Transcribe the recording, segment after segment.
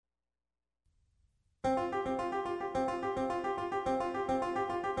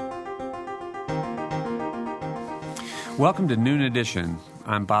Welcome to Noon Edition.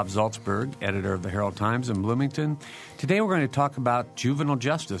 I'm Bob Zaltzberg, editor of the Herald-Times in Bloomington. Today we're going to talk about juvenile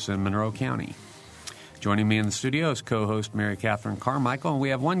justice in Monroe County. Joining me in the studio is co-host Mary Catherine Carmichael, and we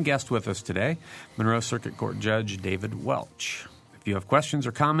have one guest with us today, Monroe Circuit Court Judge David Welch. If you have questions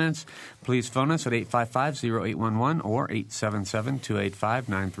or comments, please phone us at 855-0811 or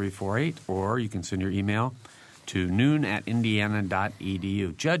 877-285-9348, or you can send your email to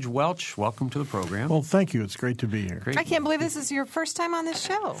noon@indiana.edu. Judge Welch, welcome to the program. Well, thank you. It's great to be here. Great. I can't believe this is your first time on this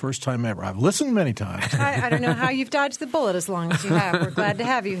show. First time ever. I've listened many times. I don't know how you've dodged the bullet as long as you have. We're glad to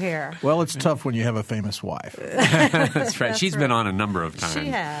have you here. Well, it's tough when you have a famous wife. That's right. She's been on a number of times. She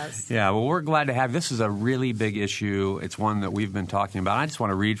has. Yeah, well, we're glad to have. This is a really big issue. It's one that we've been talking about. I just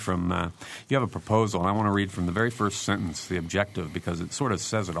want to read from you have a proposal, and I want to read from the very first sentence, the objective, because it sort of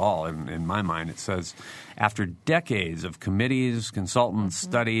says it all in my mind. It says, after decades of committees, consultants,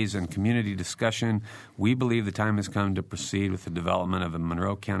 studies, and community discussion, we believe the time has come to proceed with the development of a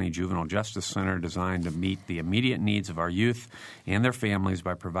Monroe County Juvenile Justice Center designed to meet the immediate needs of our youth and their families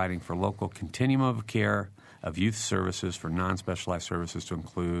by providing for local continuum of care of youth services for non-specialized services to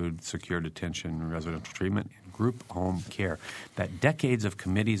include secure detention, residential treatment, and group home care. That decades of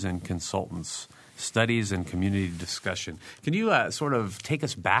committees and consultants, studies and community discussion. Can you sort of take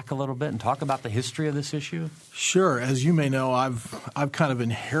us back a little bit and talk about the history of this issue? Sure. As you may know, I've kind of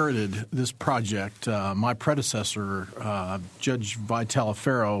inherited this project. My predecessor, Judge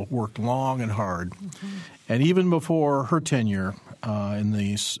Vitale-Farrow, worked long and hard. Mm-hmm. And even before her tenure in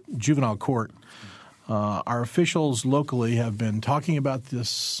the juvenile court, our officials locally have been talking about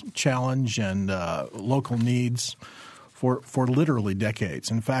this challenge and local needs for literally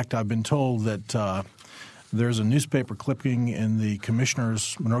decades. In fact, I've been told that there's a newspaper clipping in the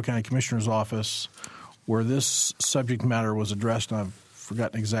Monroe County Commissioner's office where this subject matter was addressed, and I've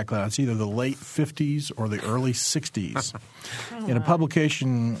forgotten exactly how. It's either the late 50s or the early 60s in a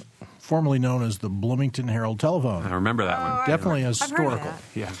publication formerly known as the Bloomington Herald-Telephone. I remember that one. Definitely I've historical. heard of that.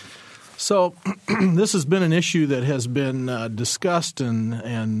 Yeah. So this has been an issue that has been discussed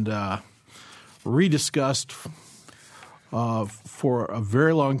and rediscussed for a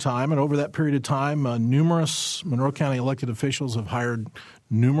very long time. And over that period of time, numerous Monroe County elected officials have hired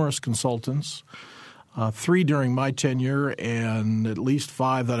numerous consultants, 3 during my tenure and at least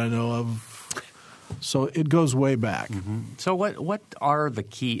 5 that I know of. So it goes way back. Mm-hmm. So what are the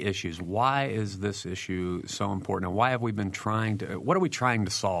key issues? Why is this issue so important? And why have we been what are we trying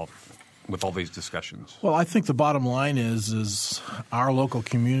to solve with all these discussions? Well, I think the bottom line is our local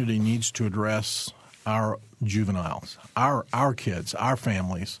community needs to address our juveniles, our kids, our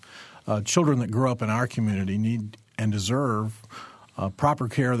families, children that grow up in our community need and deserve proper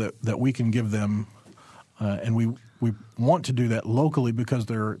care that we can give them, and we want to do that locally because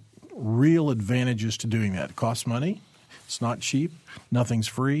there are real advantages to doing that. It costs money. It's not cheap. Nothing's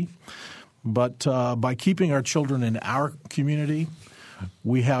free. But by keeping our children in our community,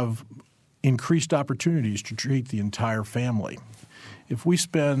 we have increased opportunities to treat the entire family. If we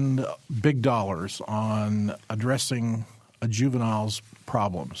spend big dollars on addressing a juvenile's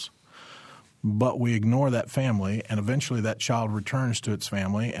problems, but we ignore that family and eventually that child returns to its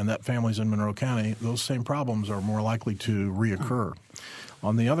family and that family's in Monroe County, those same problems are more likely to reoccur.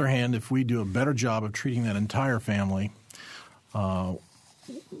 On the other hand, if we do a better job of treating that entire family,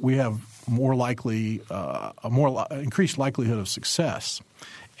 we have increased likelihood of success.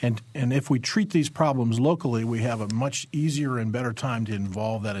 And if we treat these problems locally, we have a much easier and better time to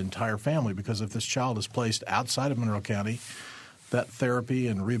involve that entire family, because if this child is placed outside of Monroe County, that therapy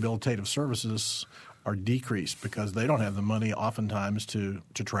and rehabilitative services are decreased because they don't have the money oftentimes to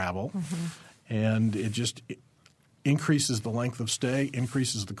travel. Mm-hmm. And it just increases the length of stay,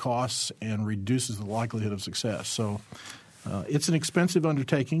 increases the costs, and reduces the likelihood of success. So it's an expensive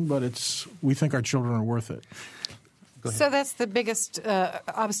undertaking, but we think our children are worth it. So that's the biggest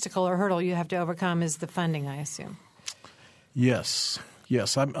obstacle or hurdle you have to overcome is the funding, I assume. Yes.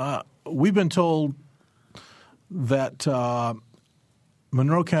 We've been told that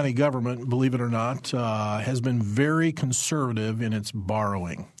Monroe County government, believe it or not, has been very conservative in its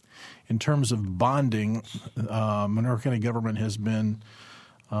borrowing. In terms of bonding, Monroe County government has been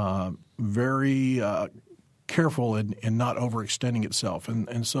very careful in not overextending itself.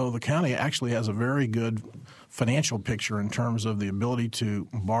 And so the county actually has a very good financial picture in terms of the ability to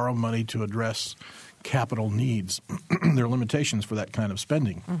borrow money to address capital needs. There are limitations for that kind of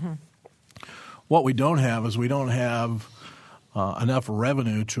spending. Mm-hmm. What we don't have is we don't have enough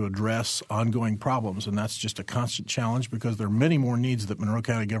revenue to address ongoing problems, and that's just a constant challenge because there are many more needs that Monroe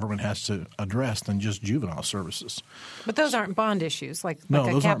County government has to address than just juvenile services. But those aren't bond issues like No, a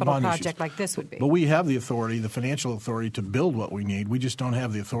those aren't capital bond project issues. like this would be. But we have the authority, the financial authority, to build what we need. We just don't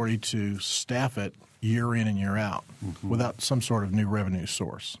have the authority to staff it year in and year out without some sort of new revenue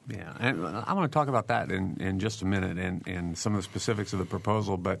source. Yeah, and I want to talk about that in just a minute and some of the specifics of the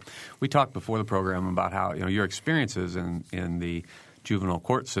proposal. But we talked before the program about how your experiences in the juvenile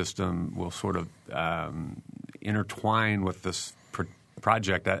court system will sort of intertwine with this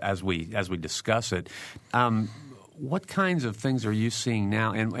project as we discuss it. What kinds of things are you seeing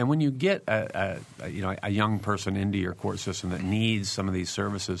now? And when you get a young person into your court system that needs some of these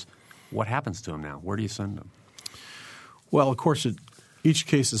services, what happens to them now? Where do you send them? Well, of course, each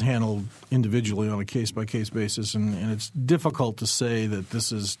case is handled individually on a case-by-case basis, and it's difficult to say that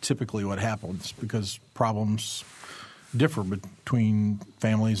this is typically what happens because problems differ between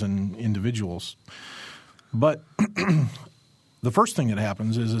families and individuals. But the first thing that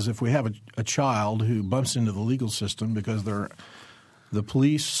happens is if we have a child who bumps into the legal system because the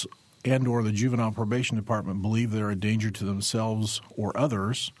police and or the juvenile probation department believe they're a danger to themselves or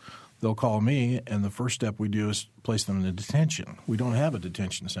others, they'll call me, and the first step we do is place them in detention. We don't have a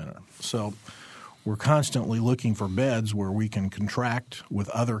detention center. So we're constantly looking for beds where we can contract with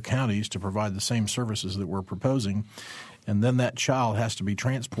other counties to provide the same services that we're proposing, and then that child has to be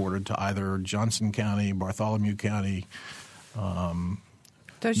transported to either Johnson County, Bartholomew County,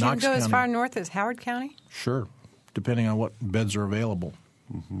 Does you Knox go as County. far north as Howard County? Sure, depending on what beds are available.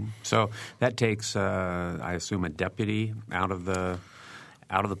 So that takes, I assume, a deputy out of the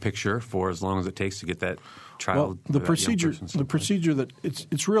picture for as long as it takes to get that child. Well, the procedure that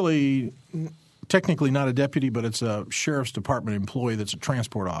it's really technically not a deputy, but it's a sheriff's department employee that's a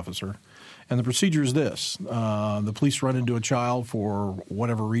transport officer. And the procedure is this: the police run into a child for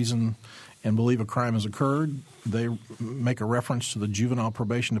whatever reason and believe a crime has occurred. They make a reference to the juvenile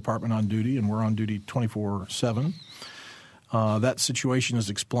probation department on duty, and we're on duty 24/7. That situation is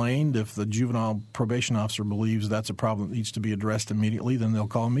explained. If the juvenile probation officer believes that's a problem that needs to be addressed immediately, then they'll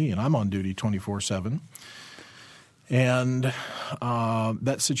call me, and I'm on duty 24/7. And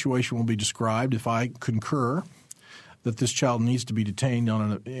that situation will be described. If I concur that this child needs to be detained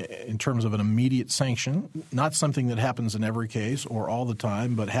in terms of an immediate sanction, not something that happens in every case or all the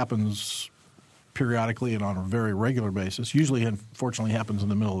time, but happens periodically and on a very regular basis. Usually, unfortunately, happens in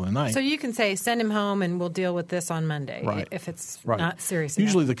the middle of the night. So you can say, send him home and we'll deal with this on Monday Right. if it's Right. not serious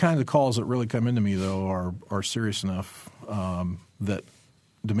Usually enough. the kind of calls that really come into me, though, are serious enough that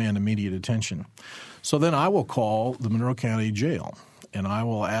demand immediate attention. So then I will call the Monroe County Jail, and I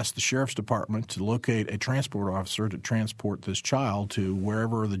will ask the Sheriff's Department to locate a transport officer to transport this child to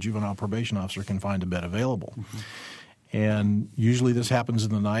wherever the juvenile probation officer can find a bed available. And usually this happens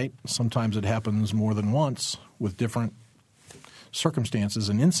in the night. Sometimes it happens more than once with different circumstances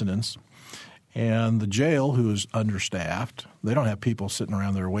and incidents. And the jail, who is understaffed, they don't have people sitting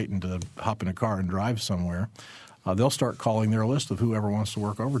around there waiting to hop in a car and drive somewhere. They'll start calling their list of whoever wants to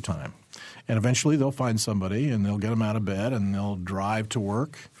work overtime. And eventually they'll find somebody, and they'll get them out of bed, and they'll drive to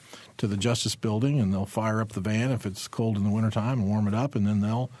work to the Justice Building, and they'll fire up the van if it's cold in the wintertime and warm it up, and then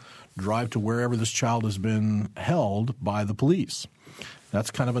they'll drive to wherever this child has been held by the police.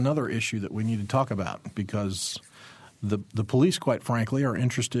 That's kind of another issue that we need to talk about because the police, quite frankly, are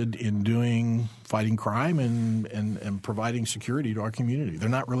interested in fighting crime and providing security to our community. They're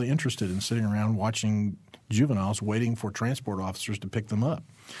not really interested in sitting around watching juveniles waiting for transport officers to pick them up.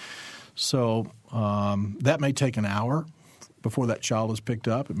 So that may take an hour before that child is picked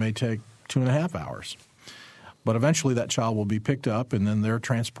up. It may take 2.5 hours. But eventually that child will be picked up, and then they're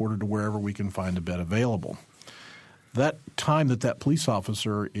transported to wherever we can find a bed available. That time that police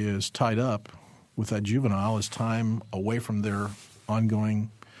officer is tied up with that juvenile is time away from their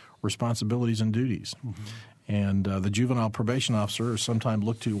ongoing responsibilities and duties. And the juvenile probation officer is sometimes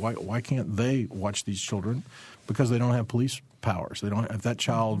looked to, why can't they watch these children? Because they don't have police powers. If that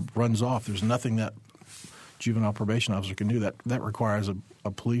child runs off, there's nothing that juvenile probation officer can do. That requires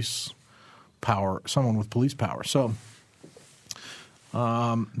a police power, someone with police power. So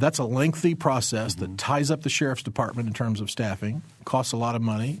that's a lengthy process that ties up the sheriff's department in terms of staffing, costs a lot of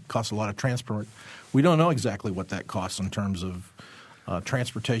money, costs a lot of transport. We don't know exactly what that costs in terms of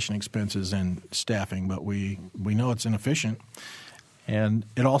transportation expenses and staffing, but we know it's inefficient, and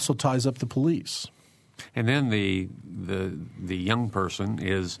it also ties up the police. And then the young person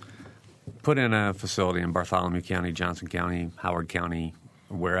is put in a facility in Bartholomew County, Johnson County, Howard County,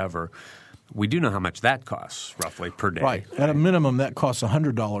 wherever. We do know how much that costs, roughly, per day. Right. At a minimum, that costs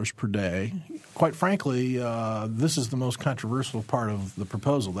 $100 per day. Quite frankly, this is the most controversial part of the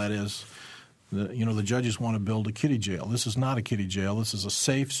proposal. That is, the judges want to build a kiddie jail. This is not a kiddie jail. This is a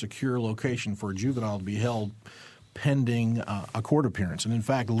safe, secure location for a juvenile to be held pending a court appearance. And in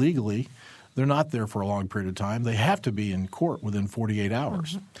fact, legally, they're not there for a long period of time. They have to be in court within 48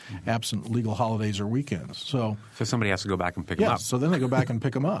 hours, absent legal holidays or weekends. So somebody has to go back and pick them up. So then they go back and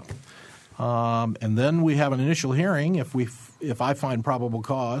pick them up. And then we have an initial hearing if I find probable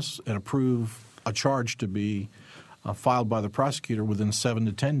cause and approve a charge to be filed by the prosecutor within 7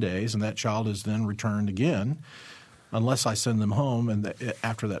 to 10 days, and that child is then returned again unless I send them home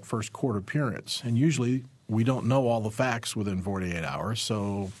after that first court appearance. And usually we don't know all the facts within 48 hours,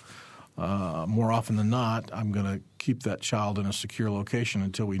 so more often than not, I'm going to keep that child in a secure location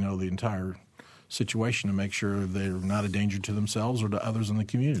until we know the entire situation to make sure they're not a danger to themselves or to others in the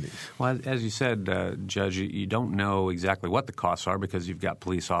community. Well, as you said, Judge, you don't know exactly what the costs are because you've got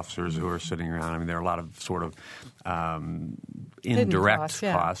police officers who are sitting around. I mean, there are a lot of sort of indirect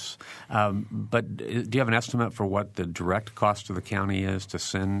costs. But do you have an estimate for what the direct cost to the county is to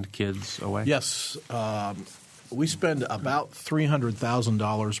send kids away? Yes. We spend about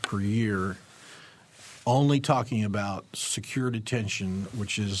 $300,000 per year only talking about secure detention,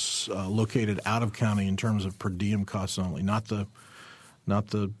 which is located out of county in terms of per diem costs only, not the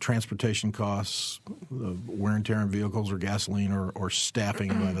transportation costs, the wear and tear on vehicles or gasoline or staffing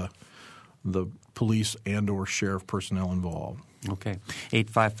by the police and or sheriff personnel involved. Okay.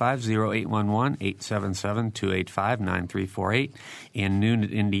 855-0811, 877-285-9348, and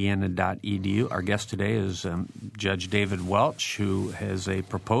noon@indiana.edu. Our guest today is Judge David Welch, who has a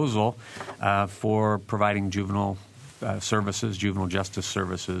proposal for providing juvenile services, juvenile justice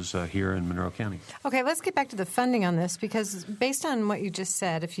services here in Monroe County. Okay, let's get back to the funding on this because based on what you just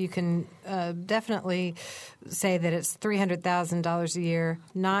said, if you can definitely say that it's $300,000 a year,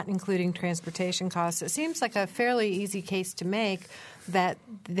 not including transportation costs, it seems like a fairly easy case to make that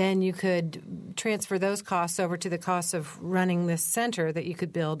then you could transfer those costs over to the cost of running this center that you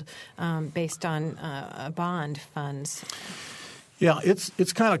could build based on bond funds. Yeah,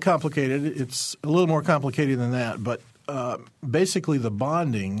 it's kind of complicated. It's a little more complicated than that, but basically the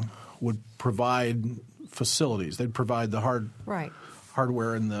bonding would provide facilities. They'd provide the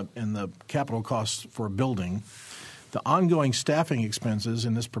hardware and the capital costs for a building. The ongoing staffing expenses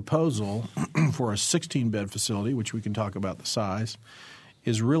in this proposal for a 16-bed facility, which we can talk about the size,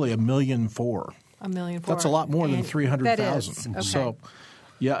 is really $1.4 million. $1.4 million. That's a lot more than $300,000. That is. Okay. So,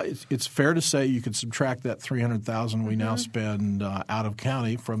 yeah, it's fair to say you could subtract that $300,000 we now spend out of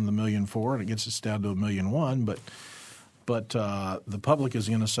county from the $1.4 million, and it gets us down to $1.1 million. But the public is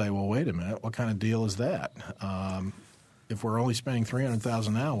going to say, well, wait a minute, what kind of deal is that? If we're only spending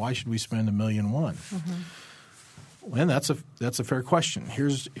 $300,000 now, why should we spend $1.1 million? And that's a fair question.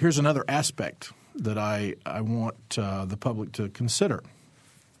 Here's another aspect that I want the public to consider,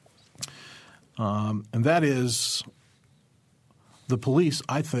 and that is the police,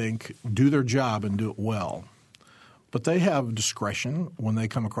 I think, do their job and do it well, but they have discretion when they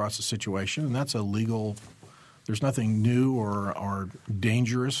come across a situation, and that's a legal. There's nothing new or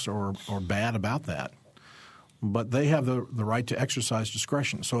dangerous or bad about that. But they have the right to exercise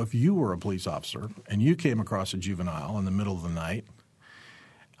discretion. So if you were a police officer and you came across a juvenile in the middle of the night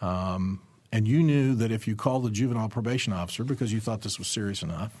and you knew that if you called the juvenile probation officer because you thought this was serious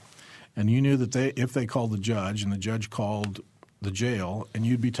enough, and you knew that if they called the judge and the judge called the jail and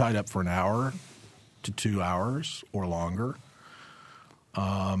you'd be tied up for an hour to 2 hours or longer,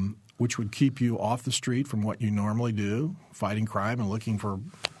 which would keep you off the street from what you normally do, fighting crime and looking for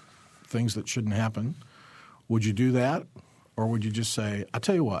things that shouldn't happen, would you do that? Or would you just say, I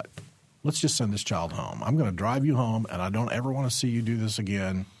tell you what, let's just send this child home. I'm going to drive you home, and I don't ever want to see you do this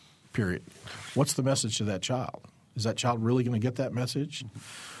again, period. What's the message to that child? Is that child really going to get that message?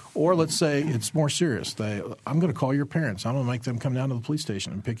 Or let's say it's more serious. I'm going to call your parents. I'm going to make them come down to the police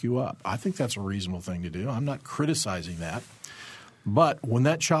station and pick you up. I think that's a reasonable thing to do. I'm not criticizing that. But when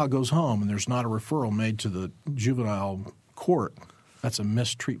that child goes home and there's not a referral made to the juvenile court, that's a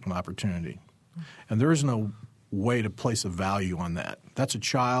mistreatment opportunity. And there is no way to place a value on that. That's a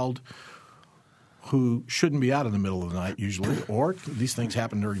child who shouldn't be out in the middle of the night usually, or these things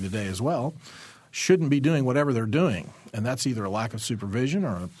happen during the day as well, shouldn't be doing whatever they're doing. And that's either a lack of supervision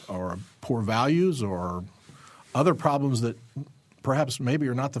or poor values or other problems that perhaps maybe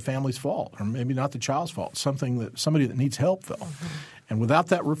are not the family's fault or maybe not the child's fault, somebody that needs help though. And without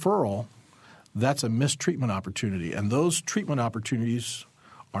that referral, that's a mistreatment opportunity. And those treatment opportunities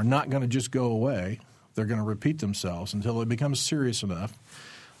are not going to just go away. They're going to repeat themselves until it becomes serious enough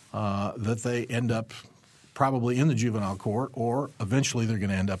that they end up probably in the juvenile court, or eventually they're going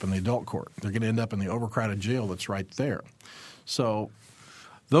to end up in the adult court. They're going to end up in the overcrowded jail that's right there. So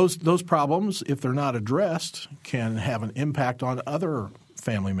those problems, if they're not addressed, can have an impact on other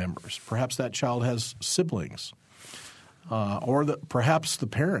family members. Perhaps that child has siblings, or perhaps the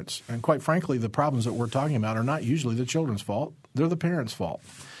parents. And quite frankly, the problems that we're talking about are not usually the children's fault. They're the parents' fault.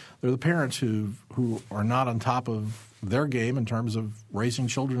 They're the parents who are not on top of their game in terms of raising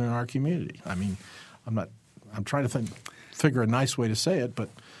children in our community. I mean, I'm trying to figure a nice way to say it, but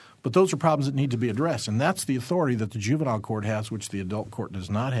those are problems that need to be addressed, and that's the authority that the juvenile court has, which the adult court does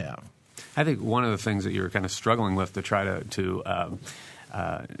not have. I think one of the things that you're kind of struggling with to try to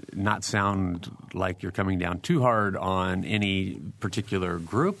not sound like you're coming down too hard on any particular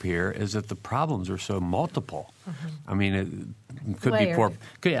group here is that the problems are so multiple. Mm-hmm. I mean, it could layered.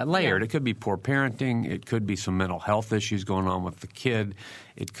 be layered. Yeah. It could be poor parenting. It could be some mental health issues going on with the kid.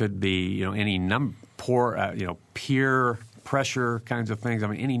 It could be any peer pressure kinds of things. I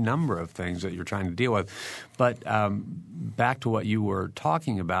mean, any number of things that you're trying to deal with. But back to what you were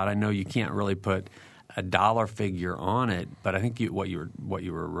talking about, I know you can't really put a dollar figure on it, but I think what you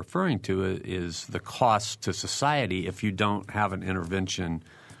were referring to is the cost to society if you don't have an intervention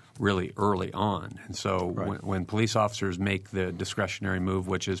really early on. And so when police officers make the discretionary move,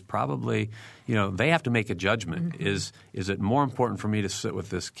 which is probably, they have to make a judgment. Mm-hmm. Is it more important for me to sit with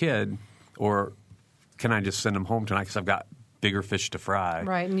this kid, or can I just send him home tonight because I've got bigger fish to fry?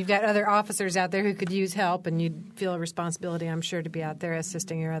 Right, and you've got other officers out there who could use help, and you'd feel a responsibility, I'm sure, to be out there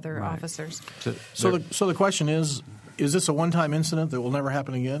assisting your other officers. So the question is this a one-time incident that will never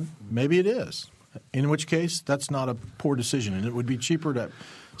happen again? Maybe it is. In which case, that's not a poor decision, and it would be cheaper to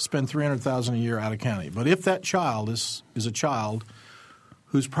spend $300,000 a year out of county. But if that child is a child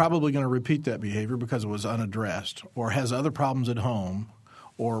who's probably going to repeat that behavior because it was unaddressed, or has other problems at home,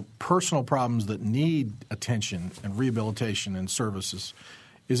 or personal problems that need attention and rehabilitation and services,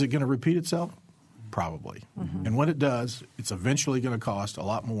 is it going to repeat itself? Probably. Mm-hmm. And when it does, it's eventually going to cost a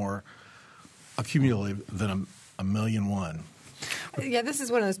lot more accumulative than $1.1 million. Yeah, this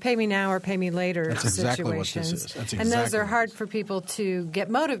is one of those pay me now or pay me later That's exactly situations. What this is. That's exactly and those are hard for people to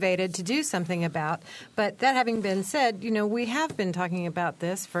get motivated to do something about. But that having been said, we have been talking about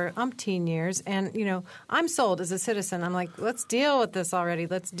this for umpteen years. And, I'm sold as a citizen. I'm like, let's deal with this already.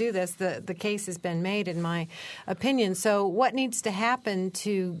 Let's do this. The case has been made, in my opinion. So what needs to happen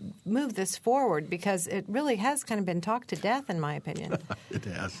to move this forward? Because it really has kind of been talked to death, in my opinion. It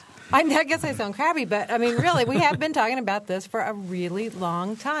has. I guess I sound crabby, but I mean, really, we have been talking about this for a really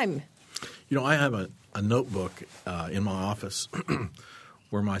long time. I have a notebook in my office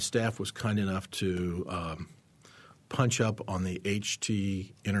where my staff was kind enough to punch up on the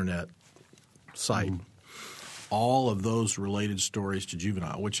HT Internet site all of those related stories to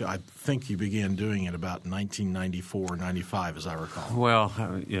juvenile, which I think you began doing in about 1994 or 95, as I recall. Well,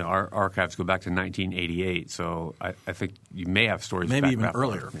 our archives go back to 1988, so I think you may have stories maybe back even that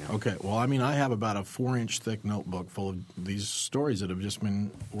earlier. Far. Yeah. Okay. Well, I have about a 4-inch thick notebook full of these stories that have just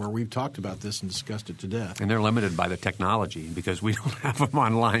been where we've talked about this and discussed it to death. And they're limited by the technology because we don't have them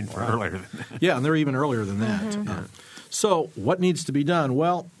online for earlier than that. Yeah, and they're even earlier than that. Mm-hmm. So what needs to be done?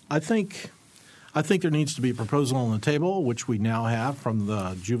 Well, I think there needs to be a proposal on the table, which we now have from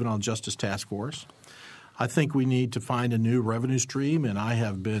the Juvenile Justice Task Force. I think we need to find a new revenue stream, and I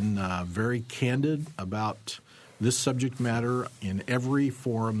have been very candid about this subject matter in every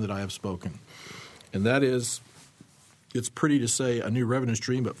forum that I have spoken. And that is, it's pretty to say a new revenue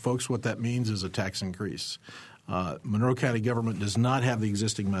stream, but folks, what that means is a tax increase. Monroe County government does not have the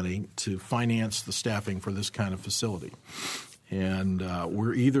existing money to finance the staffing for this kind of facility. And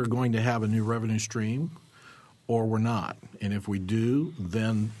we're either going to have a new revenue stream or we're not. And if we do,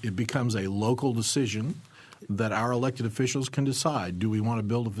 then it becomes a local decision that our elected officials can decide. Do we want to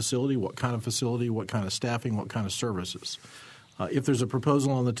build a facility? What kind of facility? What kind of staffing? What kind of services? If there's a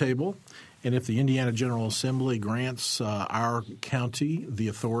proposal on the table, and if the Indiana General Assembly grants our county the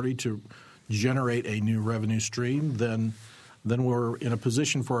authority to generate a new revenue stream, then we're in a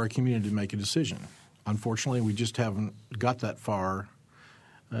position for our community to make a decision. Unfortunately, we just haven't got that far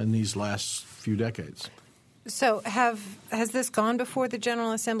in these last few decades. So has this gone before the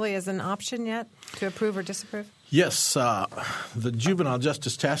General Assembly as an option yet to approve or disapprove? Yes. The Juvenile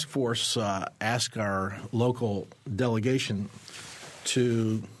Justice Task Force asked our local delegation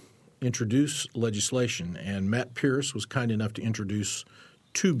to introduce legislation, and Matt Pierce was kind enough to introduce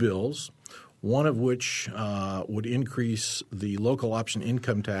 2 bills, one of which would increase the local option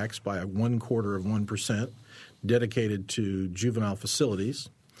income tax by 0.25% dedicated to juvenile facilities.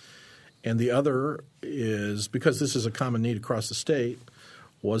 And the other is, because this is a common need across the state,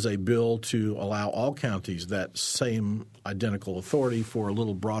 was a bill to allow all counties that same identical authority for a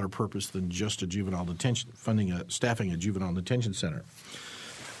little broader purpose than just a juvenile detention staffing a juvenile detention center.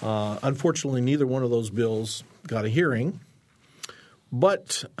 Unfortunately, neither one of those bills got a hearing,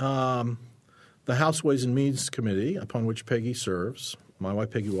 but the House Ways and Means Committee, upon which Peggy serves, my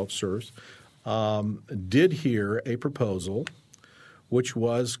wife Peggy Welch serves, did hear a proposal which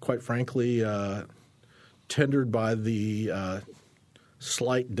was, quite frankly, tendered by the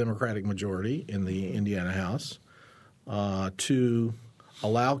slight Democratic majority in the Indiana House to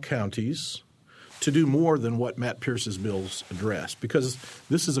allow counties to do more than what Matt Pierce's bills address, because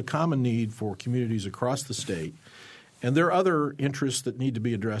this is a common need for communities across the state. And there are other interests that need to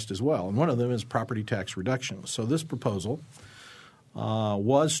be addressed as well, and one of them is property tax reduction. So this proposal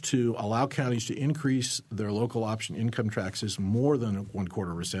was to allow counties to increase their local option income taxes more than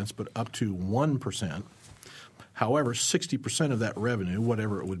 1/4 cents, but up to 1%. However, 60% of that revenue,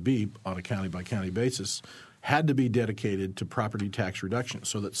 whatever it would be on a county-by-county basis, had to be dedicated to property tax reduction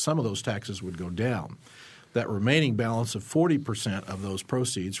so that some of those taxes would go down. That remaining balance of 40% of those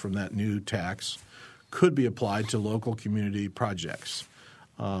proceeds from that new tax could be applied to local community projects.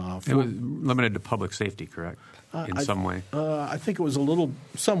 It was limited to public safety, correct? In some way? I think it was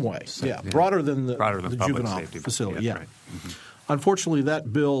some way. Yeah, broader than the juvenile safety facility. Yeah. Right. Mm-hmm. Unfortunately,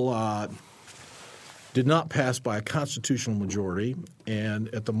 that bill did not pass by a constitutional majority, and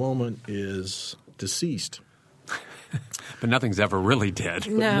at the moment is deceased. But nothing's ever really dead.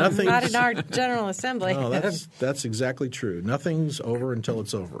 No, not in our General Assembly. No, that's exactly true. Nothing's over until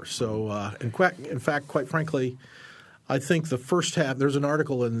it's over. So, in fact, quite frankly, I think the first half. There's an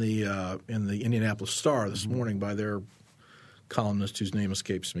article in the Indianapolis Star this morning by their columnist, whose name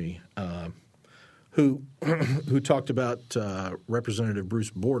escapes me, who talked about Representative Bruce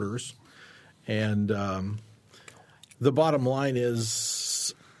Borders, and the bottom line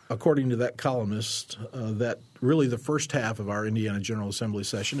is, according to that columnist, that really the first half of our Indiana General Assembly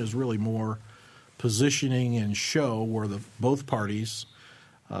session is really more positioning and show where both parties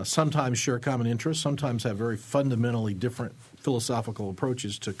sometimes share common interests, sometimes have very fundamentally different philosophical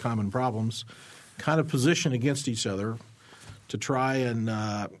approaches to common problems, kind of position against each other to try and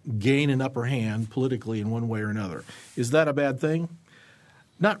gain an upper hand politically in one way or another. Is that a bad thing?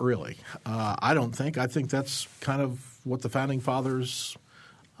 Not really. I don't think. I think that's kind of what the Founding Fathers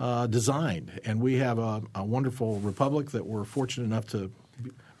designed. And we have a wonderful republic that we're fortunate enough to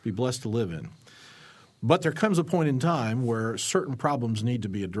be blessed to live in. But there comes a point in time where certain problems need to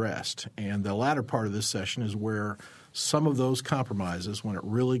be addressed. And the latter part of this session is where some of those compromises, when it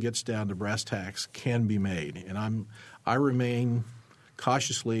really gets down to brass tacks, can be made. And I remain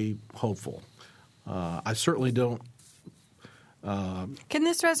cautiously hopeful. I certainly don't. Can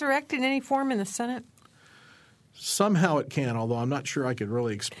this resurrect in any form in the Senate? Somehow it can, although I'm not sure I could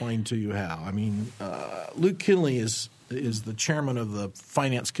really explain to you how. I mean, Luke Kinley is the chairman of the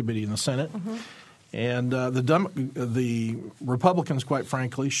Finance Committee in the Senate. Mm-hmm. And the Republicans, quite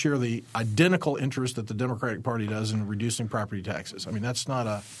frankly, share the identical interest that the Democratic Party does in reducing property taxes. I mean, that's not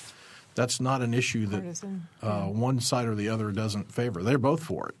an issue that one side or the other doesn't favor. They're both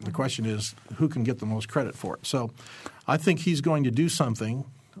for it. The question is who can get the most credit for it. So I think he's going to do something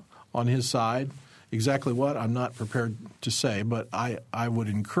on his side. Exactly what, I'm not prepared to say, but I would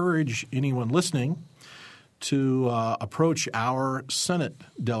encourage anyone listening to approach our Senate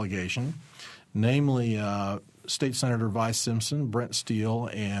delegation, namely State Senator Vi Simpson, Brent Steele,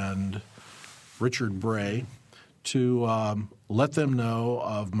 and Richard Bray, to let them know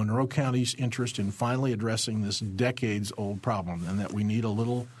of Monroe County's interest in finally addressing this decades-old problem, and that we need a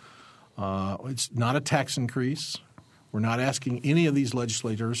little it's not a tax increase. We're not asking any of these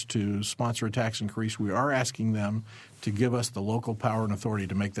legislators to sponsor a tax increase. We are asking them to give us the local power and authority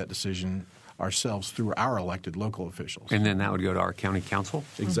to make that decision ourselves through our elected local officials. And then that would go to our county council?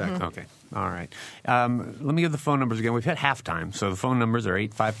 Exactly. Mm-hmm. Okay. All right. Let me give the phone numbers again. We've hit halftime. So the phone numbers are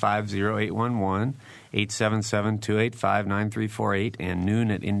 855-0811, 877-285-9348, and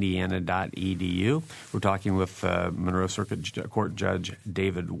noon@indiana.edu. We're talking with Monroe Circuit Court Judge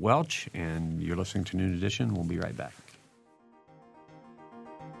David Welch, and you're listening to Noon Edition. We'll be right back.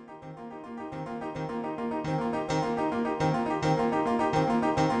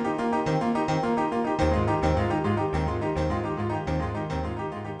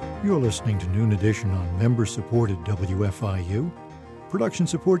 You're listening to Noon Edition on member-supported WFIU. Production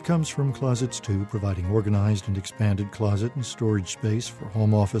support comes from Closets 2, providing organized and expanded closet and storage space for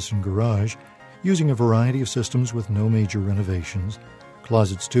home office and garage, using a variety of systems with no major renovations.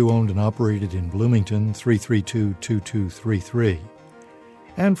 Closets 2 owned and operated in Bloomington, 332-2233.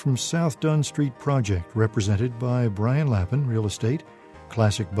 And from South Dunn Street Project, represented by Brian Lappin, Real Estate,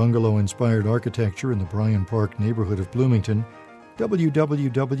 classic bungalow-inspired architecture in the Bryan Park neighborhood of Bloomington,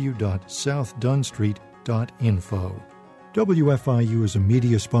 www.southdunstreet.info. WFIU is a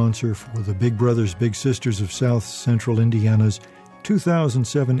media sponsor for the Big Brothers Big Sisters of South Central Indiana's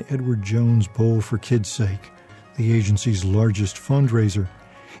 2007 Edward Jones Bowl for Kids' Sake, the agency's largest fundraiser.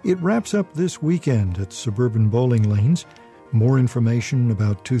 It wraps up this weekend at suburban bowling lanes. More information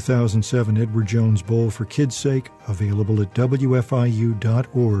about 2007 Edward Jones Bowl for Kids' Sake available at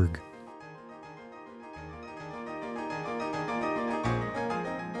wfiu.org.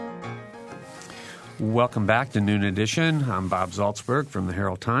 Welcome back to Noon Edition. I'm Bob Zaltzberg from the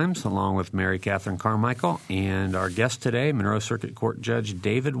Herald Times, along with Mary Catherine Carmichael, and our guest today, Monroe Circuit Court Judge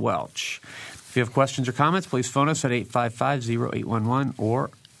David Welch. If you have questions or comments, please phone us at 855-0811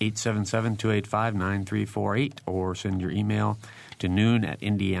 or 877-285-9348, or send your email to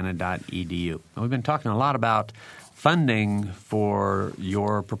noon@indiana.edu. Now, we've been talking a lot about funding for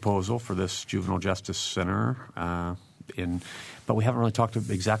your proposal for this Juvenile Justice Center, but we haven't really talked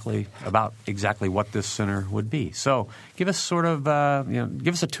about exactly what this center would be. So give us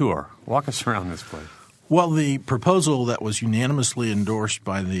give us a tour. Walk us around this place. Well, the proposal that was unanimously endorsed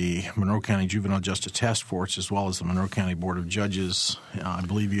by the Monroe County Juvenile Justice Task Force as well as the Monroe County Board of Judges, I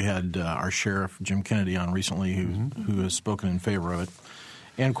believe you had our Sheriff Jim Kennedy on recently who has spoken in favor of it.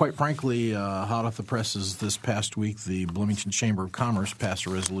 And quite frankly, hot off the presses this past week, the Bloomington Chamber of Commerce passed a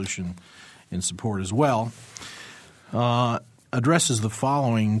resolution in support as well. Addresses the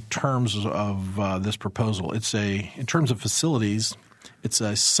following terms of this proposal. In terms of facilities, it's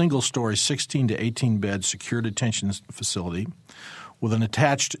a single-story 16 to 18-bed secure detention facility with an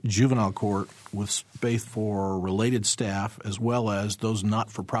attached juvenile court with space for related staff as well as those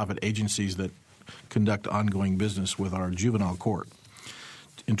not-for-profit agencies that conduct ongoing business with our juvenile court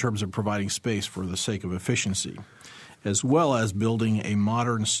in terms of providing space for the sake of efficiency, as well as building a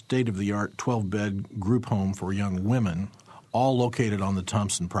modern state-of-the-art 12-bed group home for young women, all located on the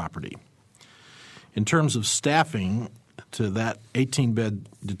Thompson property. In terms of staffing, to that 18-bed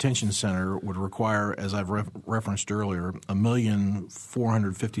detention center would require, as I've referenced earlier,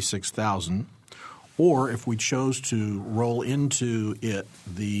 $1,456,000, or if we chose to roll into it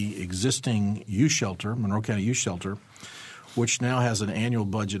the existing youth shelter, Monroe County Youth Shelter, which now has an annual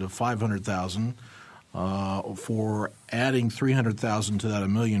budget of $500,000, for adding $300,000 to that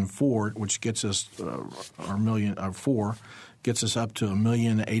 $1,004,000, which gets us gets us up to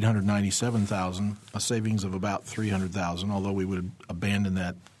 $1,897,000, a savings of about $300,000. Although we would abandon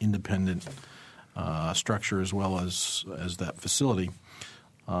that independent structure as well as that facility,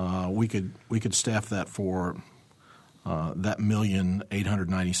 we could staff that for that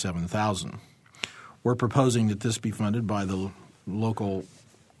 $1,897,000. We're proposing that this be funded by the local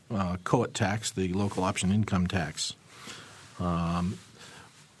COIT tax, the local option income tax.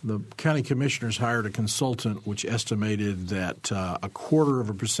 The county commissioners hired a consultant which estimated that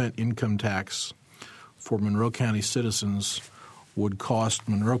 0.25% income tax for Monroe County citizens would cost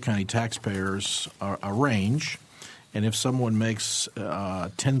Monroe County taxpayers a range. And if someone makes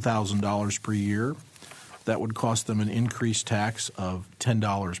 $10,000 per year, that would cost them an increased tax of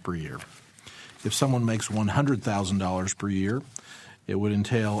 $10 per year. If someone makes $100,000 per year, it would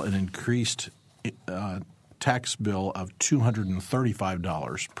entail an increased tax bill of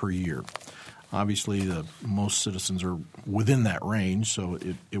 $235 per year. Obviously, most citizens are within that range, so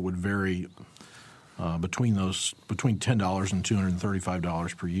it would vary between $10 and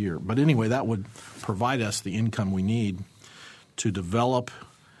 $235 per year. But anyway, that would provide us the income we need to develop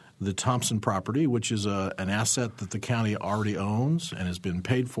the Thompson property, which is an asset that the county already owns and has been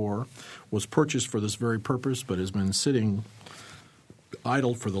paid for, was purchased for this very purpose, but has been sitting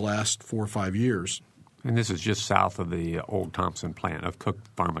idle for the last 4 or 5 years. And this is just south of the old Thompson plant of Cook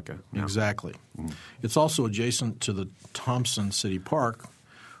Pharmaca. Yeah. Exactly. Mm. It's also adjacent to the Thompson City Park,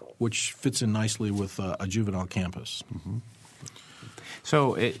 which fits in nicely with a juvenile campus. Mm-hmm.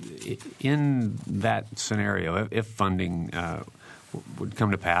 So in that scenario, if funding would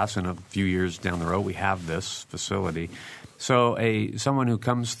come to pass in a few years down the road, we have this facility. So someone who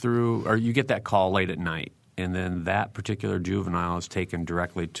comes through, or you get that call late at night, and then that particular juvenile is taken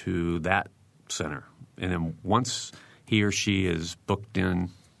directly to that center. And then once he or she is booked in,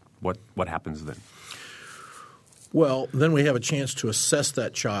 what happens then? Well, then we have a chance to assess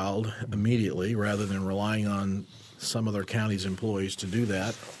that child immediately rather than relying on some other county's employees to do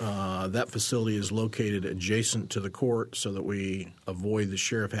that. That facility is located adjacent to the court so that we avoid the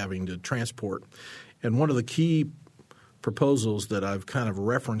sheriff having to transport. And one of the key proposals that I've kind of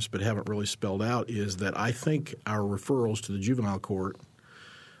referenced but haven't really spelled out is that I think our referrals to the juvenile court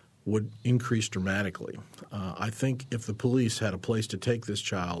would increase dramatically. I think if the police had a place to take this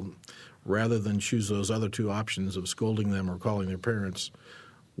child, rather than choose those other two options of scolding them or calling their parents,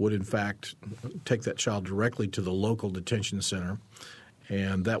 would in fact take that child directly to the local detention center,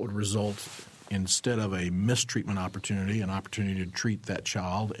 and that would result, instead of a mistreatment opportunity, an opportunity to treat that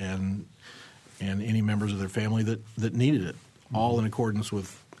child and any members of their family that needed it, all in accordance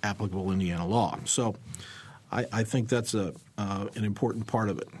with applicable Indiana law. So I think that's an important part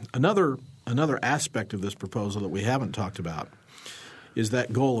of it. Another aspect of this proposal that we haven't talked about is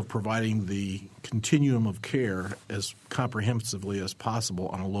that goal of providing the continuum of care as comprehensively as possible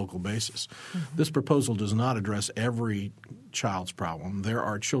on a local basis. Mm-hmm. This proposal does not address every child's problem. There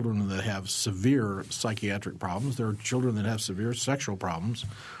are children that have severe psychiatric problems. There are children that have severe sexual problems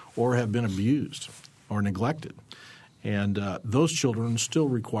or have been abused or neglected. And those children still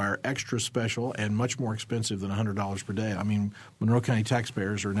require extra special and much more expensive than $100 per day. I mean, Monroe County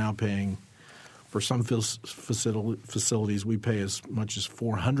taxpayers are now paying – for some facilities, we pay as much as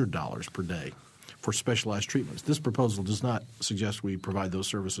 $400 per day for specialized treatments. This proposal does not suggest we provide those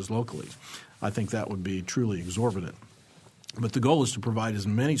services locally. I think that would be truly exorbitant. But the goal is to provide as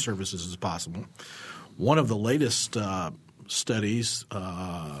many services as possible. One of the latest studies,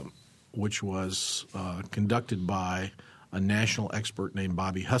 which was conducted by a national expert named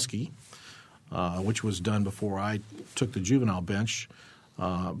Bobby Husky, which was done before I took the juvenile bench,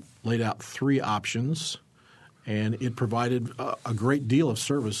 laid out three options, and it provided a great deal of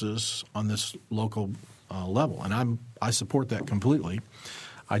services on this local level. And I support that completely.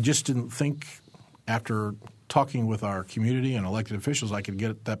 I just didn't think, after talking with our community and elected officials, I could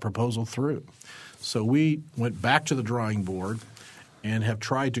get that proposal through. So we went back to the drawing board and have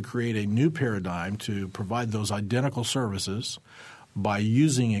tried to create a new paradigm to provide those identical services by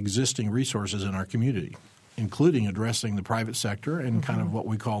using existing resources in our community, including addressing the private sector and kind of what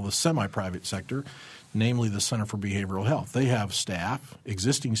we call the semi-private sector, namely the Center for Behavioral Health. They have staff,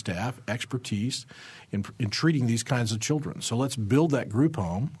 existing staff, expertise in treating these kinds of children. So let's build that group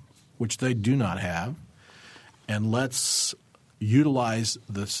home, which they do not have, and let's utilize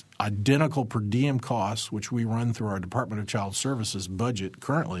this identical per diem costs, which we run through our Department of Child Services budget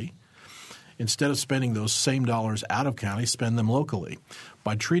currently. Instead of spending those same dollars out of county, spend them locally.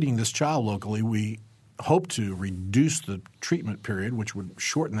 By treating this child locally, we hope to reduce the treatment period, which would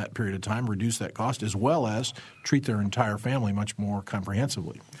shorten that period of time, reduce that cost, as well as treat their entire family much more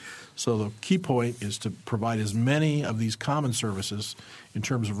comprehensively. So the key point is to provide as many of these common services in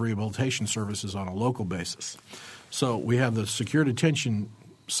terms of rehabilitation services on a local basis. So we have the secure detention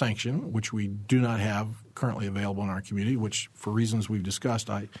sanction, which we do not have currently available in our community, which for reasons we've discussed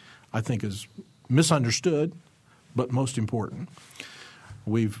I think is misunderstood but most important.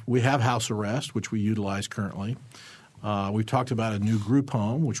 We have house arrest, which we utilize currently. We've talked about a new group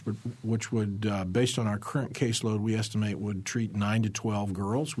home, which would based on our current caseload, we estimate would treat 9 to 12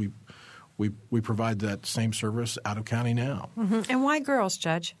 girls. We provide that same service out of county now. Mm-hmm. And why girls,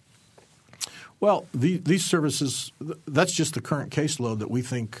 Judge? Well, these services, that's just the current caseload that we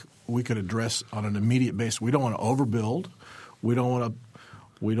think we could address on an immediate basis. We don't want to overbuild. We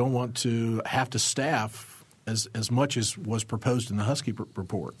don't want to have to staff as much as was proposed in the Husky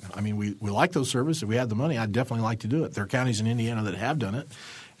report. I mean, we like those services. If we had the money, I'd definitely like to do it. There are counties in Indiana that have done it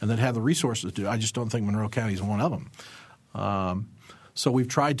and that have the resources to do it. I just don't think Monroe County is one of them. So we've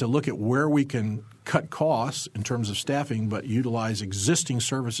tried to look at where we can cut costs in terms of staffing but utilize existing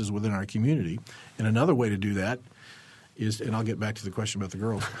services within our community. And another way to do that is – and I'll get back to the question about the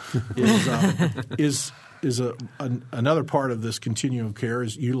girls – another part of this continuum of care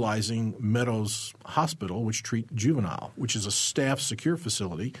is utilizing Meadows Hospital, which treat juvenile, which is a staff secure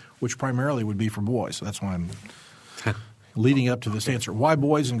facility, which primarily would be for boys. So that's why I'm leading up to this answer. Why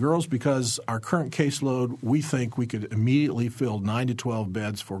boys and girls? Because our current caseload, we think we could immediately fill 9 to 12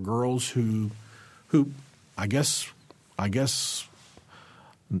 beds for girls who I guess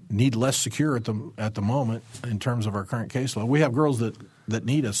need less secure at the moment in terms of our current caseload. We have girls that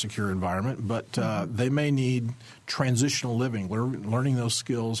need a secure environment, but they may need transitional living, learning those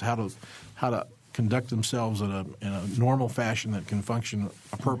skills, how to conduct themselves in a normal fashion that can function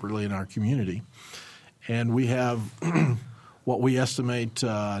appropriately in our community. And we have what we estimate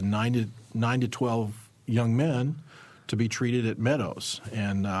 9 to 12 young men to be treated at Meadows.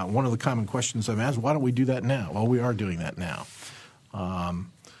 And one of the common questions I've asked, why don't we do that now? Well, we are doing that now.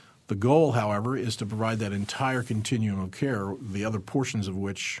 The goal, however, is to provide that entire continuum of care, the other portions of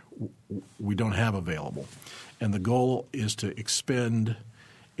which we don't have available. And the goal is to expend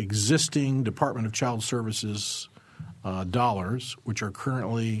existing Department of Child Services dollars, which are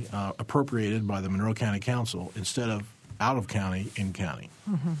currently appropriated by the Monroe County Council, instead of out of county, in county.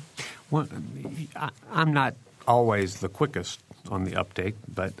 Mm-hmm. Well, I'm not always the quickest on the uptake,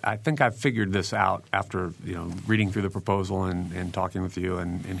 but I think I've figured this out after reading through the proposal and talking with you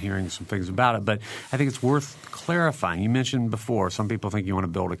and hearing some things about it. But I think it's worth clarifying. You mentioned before some people think you want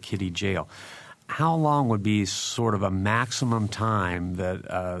to build a kiddie jail. How long would be sort of a maximum time that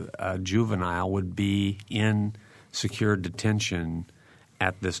a juvenile would be in secure detention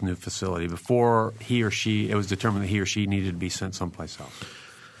at this new facility before it was determined that he or she needed to be sent someplace else?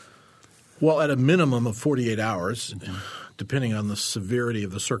 Well, at a minimum of 48 hours, depending on the severity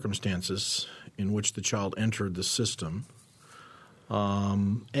of the circumstances in which the child entered the system,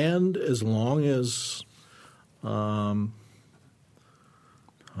 and as long as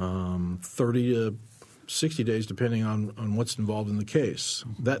 30 to 60 days, depending on what's involved in the case.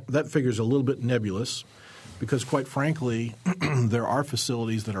 That figure's a little bit nebulous because, quite frankly, there are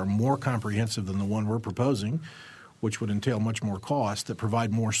facilities that are more comprehensive than the one we're proposing, which would entail much more cost, that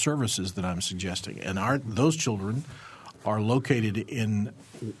provide more services than I'm suggesting. And those children are located in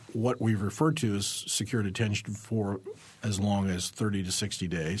what we refer to as secure detention for as long as 30 to 60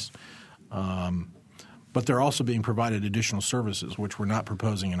 days. But they're also being provided additional services, which we're not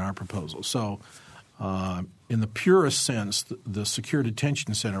proposing in our proposal. So in the purest sense, the secure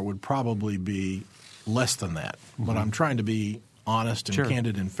detention center would probably be less than that. Mm-hmm. But I'm trying to be honest and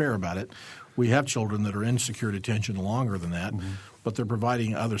candid and fair about it. We have children that are in secure detention longer than that, but they're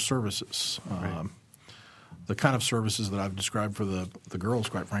providing other services. Right. The kind of services that I've described for the girls,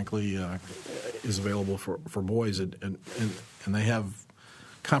 quite frankly, is available for boys, and they have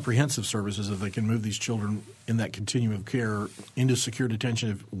comprehensive services that they can move these children in that continuum of care into secure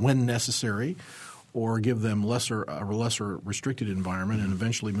detention when necessary, or give them a lesser restricted environment and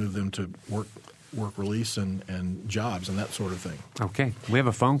eventually move them to work release and jobs and that sort of thing. Okay. We have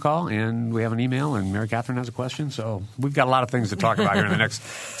a phone call and we have an email, and Mary Catherine has a question. So we've got a lot of things to talk about here in the next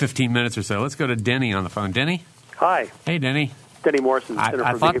 15 minutes or so. Let's go to Denny on the phone. Denny? Hi. Hey, Denny. Denny Morrison, Center for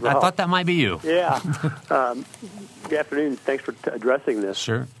Behavioral Health. I thought that might be you. Yeah. Good afternoon. Thanks for addressing this.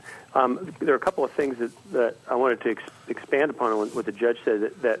 Sure. There are a couple of things that I wanted to expand upon what the judge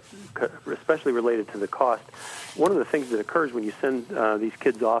said, that especially related to the cost. One of the things that occurs when you send these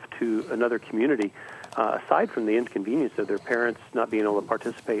kids off to another community, aside from the inconvenience of their parents not being able to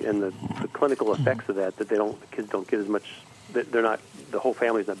participate and the clinical effects of that the kids don't get as much, that the whole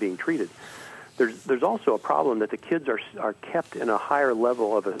family's not being treated. There's also a problem that the kids are kept in a higher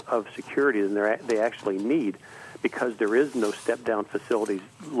level of security than they actually need, because there is no step-down facilities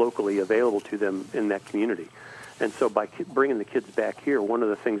locally available to them in that community. And so by bringing the kids back here, one of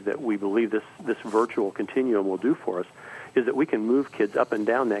the things that we believe this virtual continuum will do for us is that we can move kids up and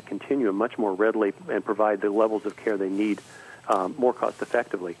down that continuum much more readily and provide the levels of care they need more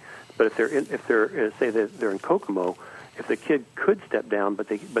cost-effectively. But if they're say that they're in Kokomo, if the kid could step down, but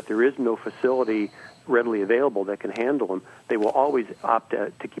there is no facility readily available that can handle them, they will always opt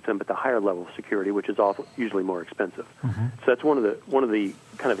to keep them at the higher level of security, which is usually more expensive. Mm-hmm. So that's one of the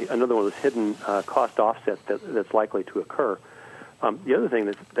kind of another one of those hidden cost offsets that's likely to occur. The other thing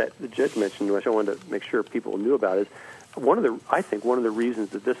that the judge mentioned, which I wanted to make sure people knew about, is I think one of the reasons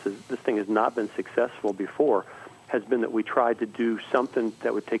that this thing has not been successful before has been that we tried to do something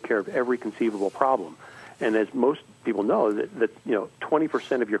that would take care of every conceivable problem. And as most people know, that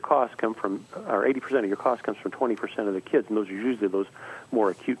 20% of your costs come from, or 80% of your costs comes from 20% of the kids, and those are usually those more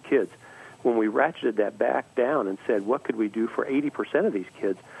acute kids. When we ratcheted that back down and said, what could we do for 80% of these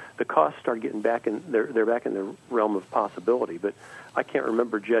kids, the costs started getting back in. They're back in the realm of possibility. But I can't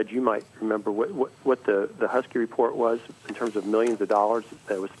remember, Judge. You might remember what the Husky report was in terms of millions of dollars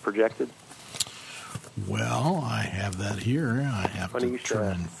that was projected. Well, I have that here. I have to try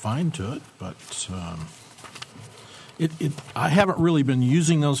and find to it, but. I haven't really been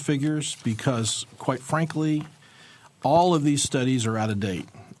using those figures because, quite frankly, all of these studies are out of date.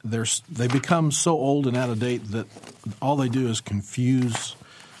 They become so old and out of date that all they do is confuse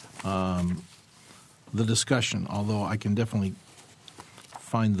the discussion, although I can definitely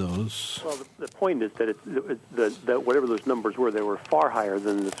find those. Well, the point is that whatever those numbers were, they were far higher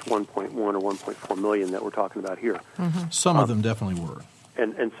than this 1.1 or 1.4 million that we're talking about here. Mm-hmm. Some of them definitely were.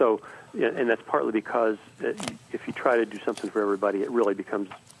 And so... And that's partly because if you try to do something for everybody, it really becomes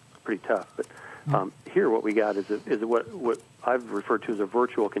pretty tough. But here what we got is what I've referred to as a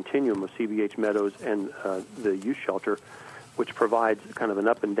virtual continuum of CBH Meadows and the youth shelter, which provides kind of an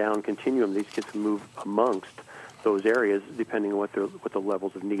up and down continuum. These kids can move amongst those areas depending on what the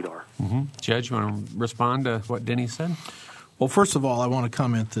levels of need are. Mm-hmm. Judge, you want to respond to what Denny said? Well, first of all, I want to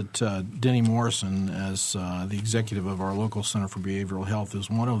comment that Denny Morrison, as the executive of our local Center for Behavioral Health, is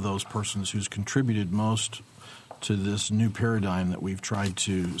one of those persons who's contributed most to this new paradigm that we've tried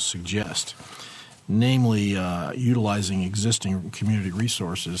to suggest, namely utilizing existing community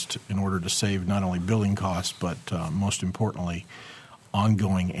resources in order to save not only building costs but most importantly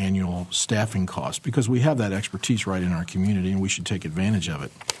ongoing annual staffing costs, because we have that expertise right in our community and we should take advantage of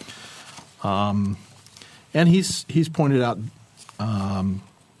it. And he's pointed out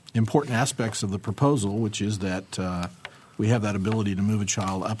important aspects of the proposal, which is that we have that ability to move a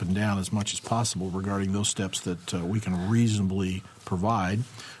child up and down as much as possible regarding those steps that we can reasonably provide,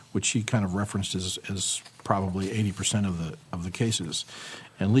 which he kind of referenced as probably 80% of the cases,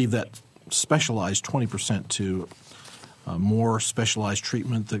 and leave that specialized 20% to more specialized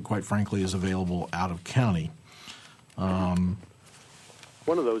treatment that, quite frankly, is available out of county. One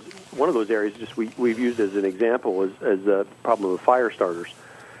of those areas we've used as an example as the problem of fire starters,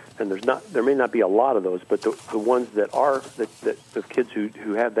 and there may not be a lot of those, but the ones that are the kids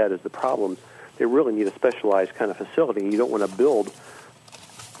who have that as the problem, they really need a specialized kind of facility. You don't want to build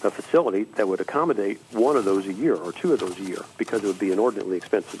a facility that would accommodate one of those a year or two of those a year, because it would be inordinately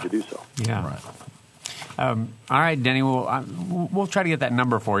expensive to do so. Yeah. Right. All right, Denny, we'll try to get that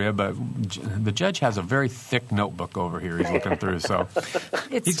number for you, but the judge has a very thick notebook over here he's looking through. So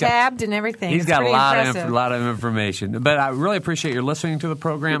it's tabbed and everything. He's got a impressive. lot of information. But I really appreciate your listening to the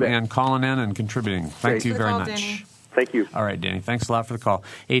program and calling in and contributing. Thank you very much. Denny. Thank you. All right, Danny. Thanks a lot for the call.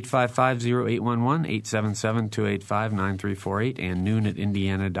 855-0811, 877-285-9348, and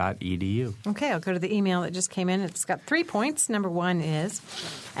noon@indiana.edu. Okay, I'll go to the email that just came in. It's got 3 points. Number one is,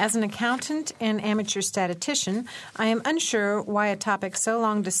 as an accountant and amateur statistician, I am unsure why a topic so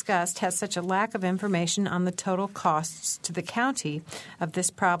long discussed has such a lack of information on the total costs to the county of this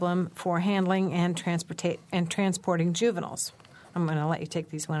problem for handling and transporting juveniles. I'm going to let you take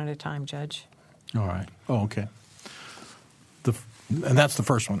these one at a time, Judge. All right. Oh, okay. And that's the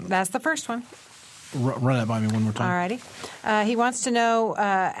first one. That's the first one. Run that by me one more time. All righty. He wants to know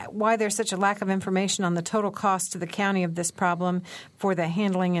why there's such a lack of information on the total cost to the county of this problem for the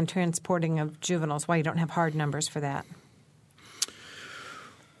handling and transporting of juveniles, why you don't have hard numbers for that.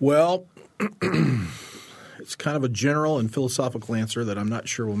 Well, it's kind of a general and philosophical answer that I'm not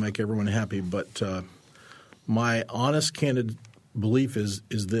sure will make everyone happy, but my honest, candid belief is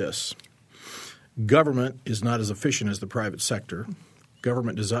this. Government is not as efficient as the private sector.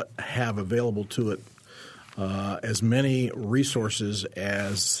 Government does not have available to it as many resources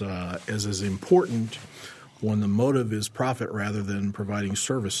as is important when the motive is profit rather than providing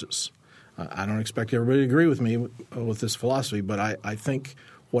services. I don't expect everybody to agree with me with this philosophy, but I think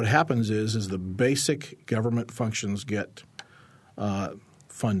what happens is the basic government functions get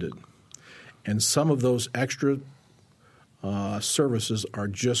funded, and some of those extra services are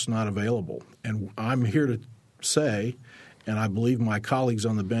just not available. And I'm here to say, and I believe my colleagues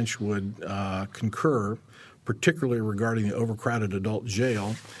on the bench would concur, particularly regarding the overcrowded adult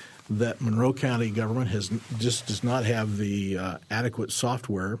jail, that Monroe County government does not have the adequate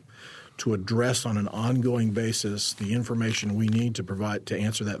software to address on an ongoing basis the information we need to provide to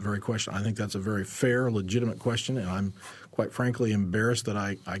answer that very question. I think that's a very fair, legitimate question, and I'm quite frankly embarrassed that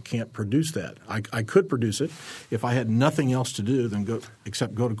I can't produce that. I could produce it if I had nothing else to do than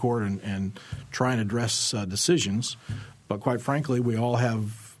except go to court and try and address decisions. But quite frankly, we all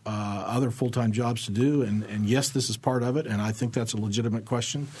have other full-time jobs to do, and yes, this is part of it, and I think that's a legitimate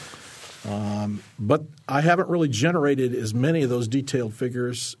question. But I haven't really generated as many of those detailed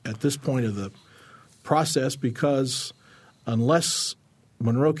figures at this point of the process because unless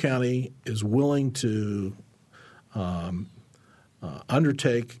Monroe County is willing to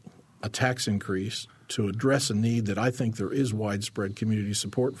undertake a tax increase to address a need that I think there is widespread community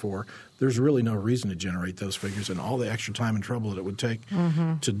support for, there's really no reason to generate those figures and all the extra time and trouble that it would take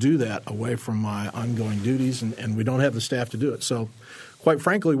to do that away from my ongoing duties, and we don't have the staff to do it. So quite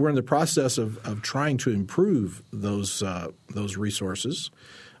frankly, we're in the process of trying to improve those resources.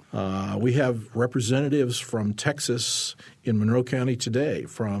 We have representatives from Texas in Monroe County today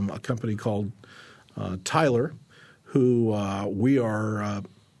from a company called Tyler, who we are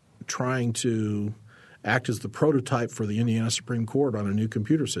trying to act as the prototype for the Indiana Supreme Court on a new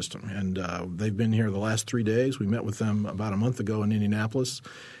computer system. And they've been here the last 3 days. We met with them about a month ago in Indianapolis,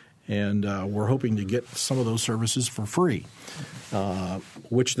 and we're hoping to get some of those services for free,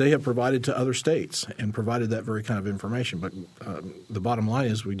 which they have provided to other states and provided that very kind of information. But the bottom line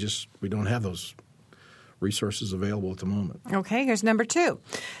is we don't have those resources available at the moment. Okay, here's number 2.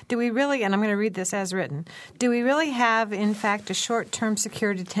 Do we really, and I'm going to read this as written, do we really have, in fact, a short-term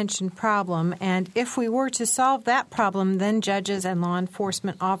secure detention problem? And if we were to solve that problem, then judges and law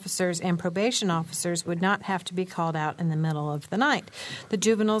enforcement officers and probation officers would not have to be called out in the middle of the night. The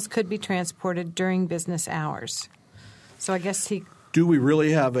juveniles could be transported during business hours. So I guess Do we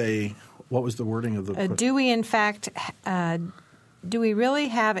really have what was the wording of the do we really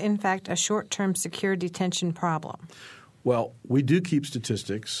have, in fact, a short-term secure detention problem? Well, we do keep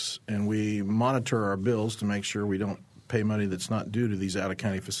statistics, and we monitor our bills to make sure we don't pay money that's not due to these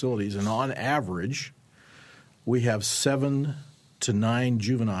out-of-county facilities. And on average, we have 7 to 9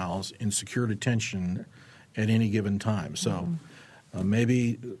 juveniles in secure detention at any given time. So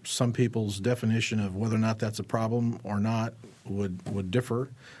maybe some people's definition of whether or not that's a problem or not would differ.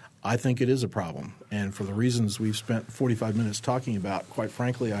 I think it is a problem. And for the reasons we've spent 45 minutes talking about, quite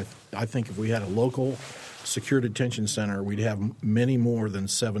frankly, I think if we had a local secure detention center, we'd have many more than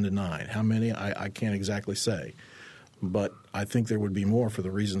 7 to 9. How many, I can't exactly say. But I think there would be more for the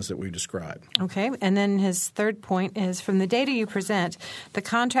reasons that we've described. Okay. And then his third point is, from the data you present, the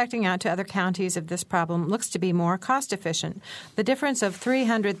contracting out to other counties of this problem looks to be more cost efficient. The difference of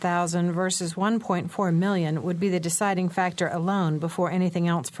 $300,000 versus $1.4 million would be the deciding factor alone before anything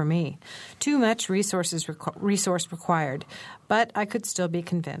else for me. Too much resource required, but I could still be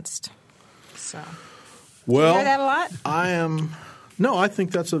convinced. So, well, you hear that a lot? No, I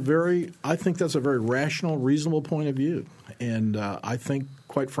think that's a very rational, reasonable point of view, and I think,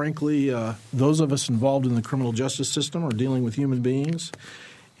 quite frankly, those of us involved in the criminal justice system are dealing with human beings,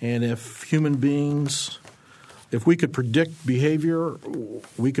 and if we could predict behavior,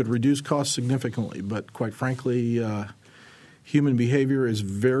 we could reduce costs significantly. But quite frankly, human behavior is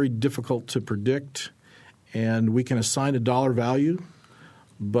very difficult to predict, and we can assign a dollar value.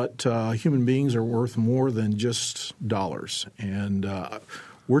 But human beings are worth more than just dollars. And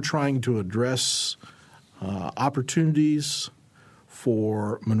we're trying to address opportunities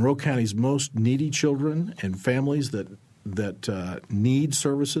for Monroe County's most needy children and families that need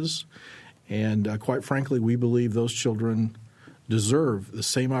services. And quite frankly, we believe those children deserve the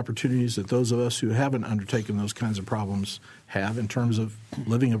same opportunities that those of us who haven't undertaken those kinds of problems have in terms of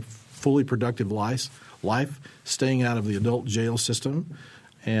living a fully productive life, staying out of the adult jail system.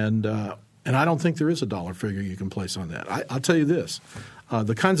 And I don't think there is a dollar figure you can place on that. I'll tell you this.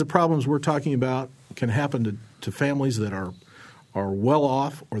 The kinds of problems we're talking about can happen to families that are well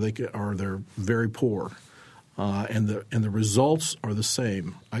off or they're very poor. And the results are the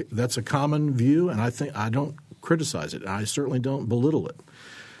same. That's a common view, and I don't criticize it. I certainly don't belittle it.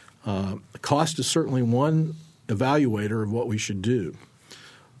 The cost is certainly one evaluator of what we should do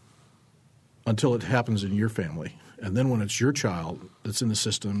until it happens in your family. And then when it's your child that's in the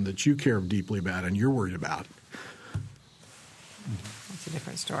system that you care deeply about and you're worried about. That's a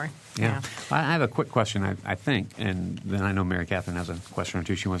different story. Yeah. I have a quick question, I think, and then I know Mary Catherine has a question or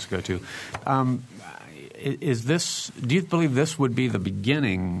two she wants to go to. Do you believe this would be the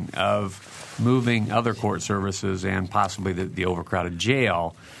beginning of moving other court services and possibly the overcrowded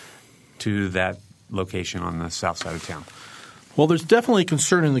jail to that location on the south side of town? Well, there's definitely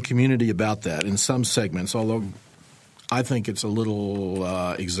concern in the community about that in some segments, although I think it's a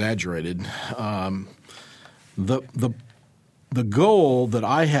little exaggerated. The goal that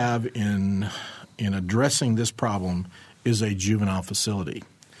I have in addressing this problem is a juvenile facility.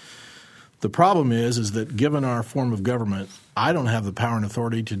 The problem is that given our form of government, I don't have the power and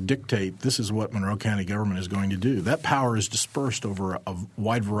authority to dictate this is what Monroe County government is going to do. That power is dispersed over a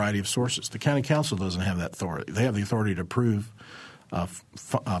wide variety of sources. The county council doesn't have that authority. They have the authority to approve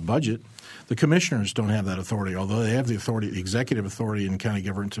budget. The commissioners don't have that authority, although they have the authority, the executive authority in county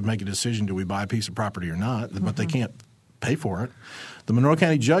government to make a decision, do we buy a piece of property or not, but they can't pay for it. The Monroe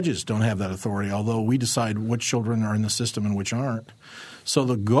County judges don't have that authority, although we decide which children are in the system and which aren't. So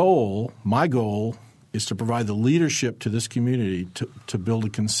my goal is to provide the leadership to this community to build a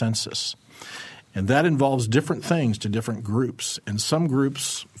consensus. And that involves different things to different groups. And some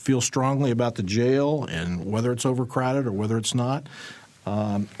groups feel strongly about the jail and whether it's overcrowded or whether it's not.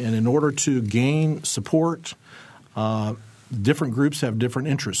 And in order to gain support, different groups have different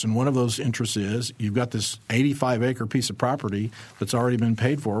interests. And one of those interests is you've got this 85-acre piece of property that's already been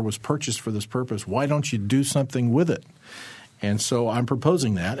paid for, was purchased for this purpose. Why don't you do something with it? And so I'm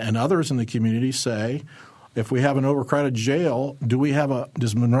proposing that. And others in the community say, if we have an overcrowded jail,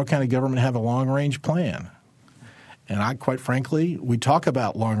 does Monroe County government have a long-range plan? And quite frankly, we talk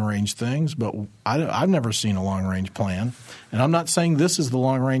about long-range things, but I've never seen a long-range plan. And I'm not saying this is the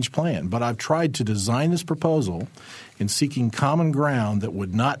long-range plan, but I've tried to design this proposal in seeking common ground that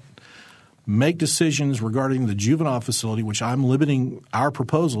would not make decisions regarding the juvenile facility, which I'm limiting our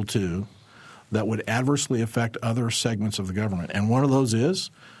proposal to, that would adversely affect other segments of the government. And one of those is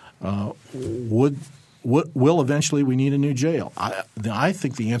will eventually we need a new jail? I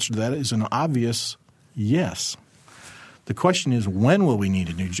think the answer to that is an obvious yes. The question is, when will we need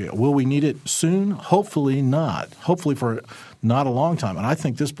a new jail? Will we need it soon? Hopefully not. Hopefully for not a long time. And I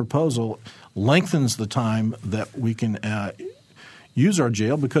think this proposal lengthens the time that we can use our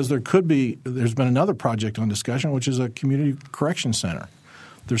jail, because there's been another project on discussion, which is a community correction center.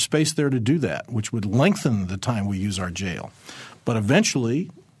 There's space there to do that, which would lengthen the time we use our jail. But eventually,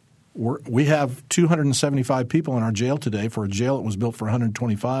 we have 275 people in our jail today for a jail that was built for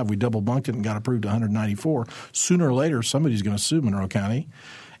 125. We double bunked it and got approved to 194. Sooner or later, somebody's going to sue Monroe County,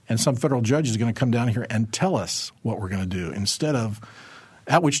 and some federal judge is going to come down here and tell us what we're going to do,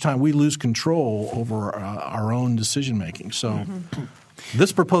 at which time we lose control over our own decision making. So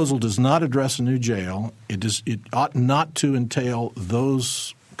this proposal does not address a new jail. It ought not to entail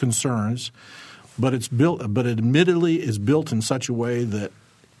those concerns, but it admittedly is built in such a way that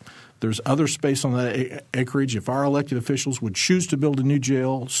there's other space on that acreage. If our elected officials would choose to build a new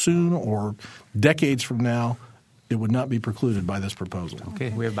jail soon or decades from now, it would not be precluded by this proposal. Okay,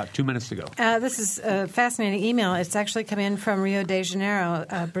 we have about 2 minutes to go. This is a fascinating email. It's actually come in from Rio de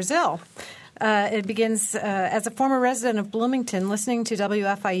Janeiro, Brazil. It begins, as a former resident of Bloomington, listening to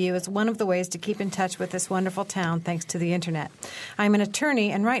WFIU is one of the ways to keep in touch with this wonderful town thanks to the Internet. I'm an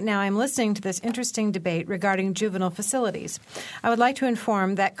attorney, and right now I'm listening to this interesting debate regarding juvenile facilities. I would like to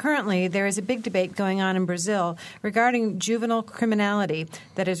inform that currently there is a big debate going on in Brazil regarding juvenile criminality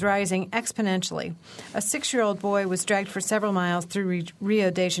that is rising exponentially. A 6-year-old boy was dragged for several miles through Rio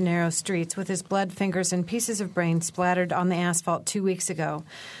de Janeiro streets with his blood fingers and pieces of brain splattered on the asphalt 2 weeks ago.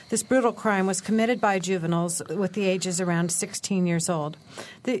 This brutal crime was committed by juveniles with the ages around 16 years old.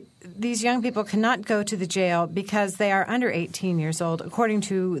 These young people cannot go to the jail because they are under 18 years old, according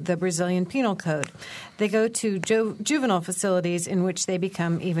to the Brazilian Penal Code. They go to juvenile facilities in which they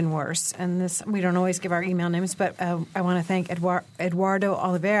become even worse. And this, we don't always give our email names, but I want to thank Eduardo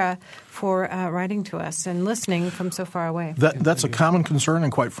Oliveira for writing to us and listening from so far away. That's a common concern,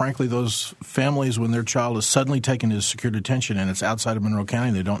 and quite frankly, those families, when their child is suddenly taken to secure detention and it's outside of Monroe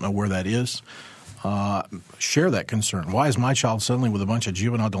County, they don't know where that is, share that concern. Why is my child suddenly with a bunch of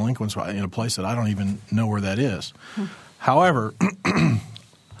juvenile delinquents in a place that I don't even know where that is? However,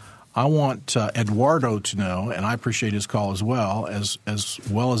 I want Eduardo to know, and I appreciate his call as well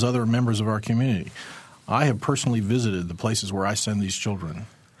as other members of our community. I have personally visited the places where I send these children.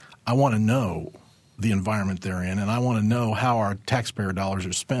 I want to know the environment they're in, and I want to know how our taxpayer dollars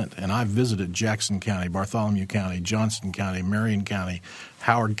are spent. And I've visited Jackson County, Bartholomew County, Johnston County, Marion County,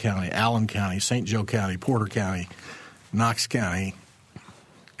 Howard County, Allen County, St. Joe County, Porter County, Knox County,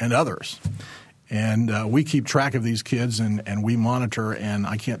 and others. And we keep track of these kids, and we monitor, and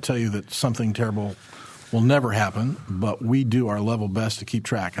I can't tell you that something terrible will never happen, but we do our level best to keep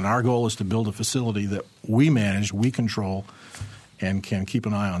track. And our goal is to build a facility that we manage, we control, and can keep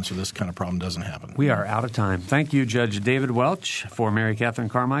an eye on so this kind of problem doesn't happen. We are out of time. Thank you, Judge David Welch. For Mary Catherine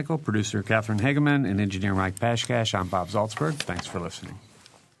Carmichael, producer Catherine Hageman, and engineer Mike Pashkash, I'm Bob Zaltzberg. Thanks for listening.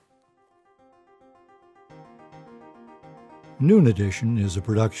 Noon Edition is a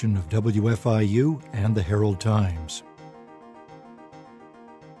production of WFIU and the Herald Times.